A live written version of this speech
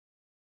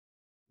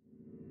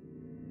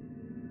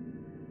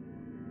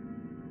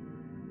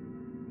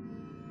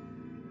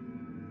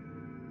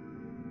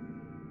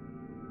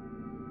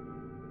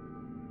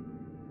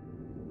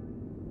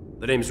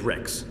The name's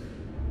Rex.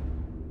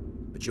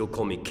 But you'll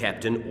call me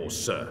Captain or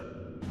Sir.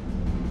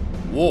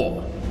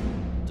 War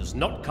does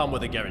not come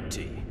with a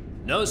guarantee.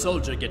 No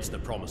soldier gets the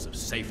promise of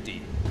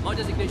safety. My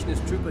designation is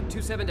Trooper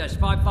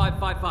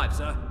 27-5555,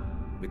 sir.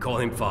 We call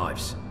him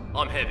Fives.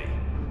 I'm Heavy.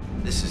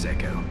 This is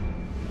Echo.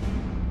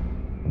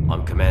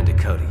 I'm Commander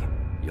Cody,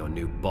 your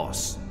new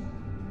boss.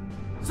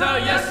 Sir,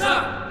 yes,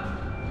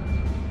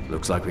 sir!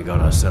 Looks like we got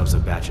ourselves a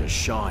batch of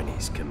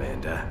shinies,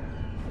 Commander.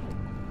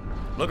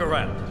 Look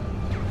around.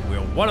 We're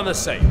one and the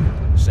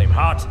same. Same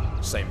heart,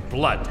 same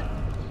blood.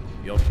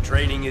 Your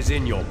training is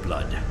in your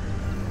blood.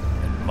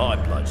 And my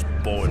blood's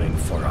boiling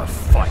for a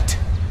fight.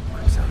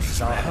 This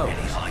is our home.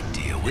 Any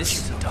idea what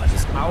you've done?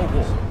 This is our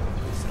war.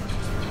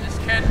 This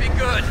can't be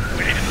good.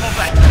 We need to pull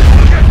back.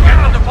 Get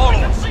them to follow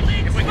us.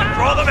 If we can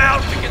draw them out,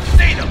 we can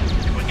see them.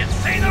 If we can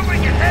see them, we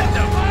can hit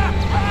them.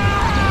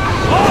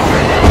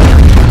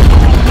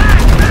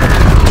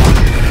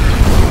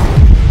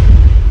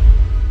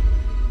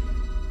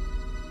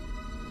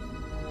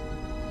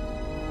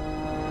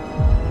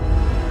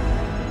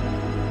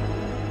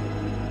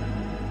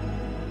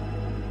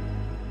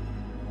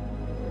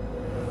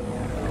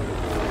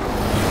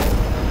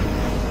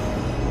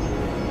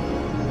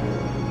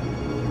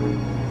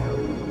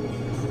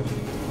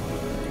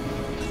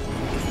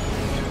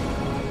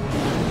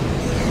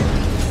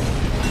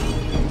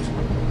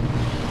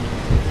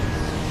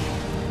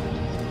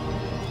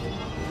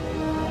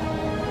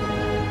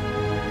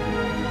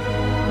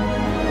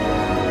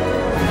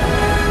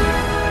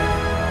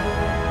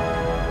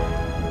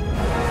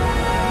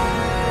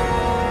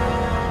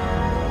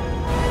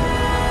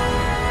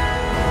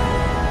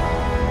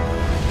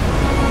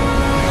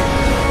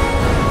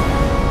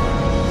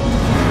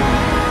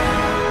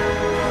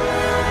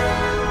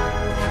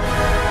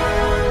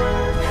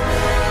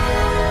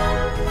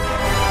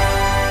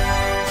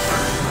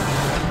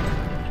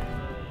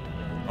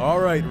 All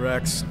right,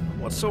 Rex.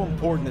 What's so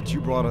important that you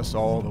brought us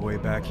all the way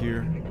back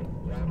here?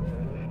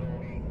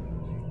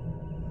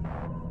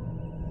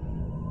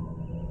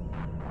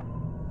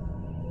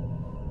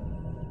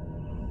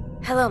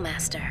 Hello,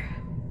 Master.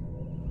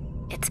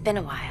 It's been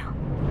a while.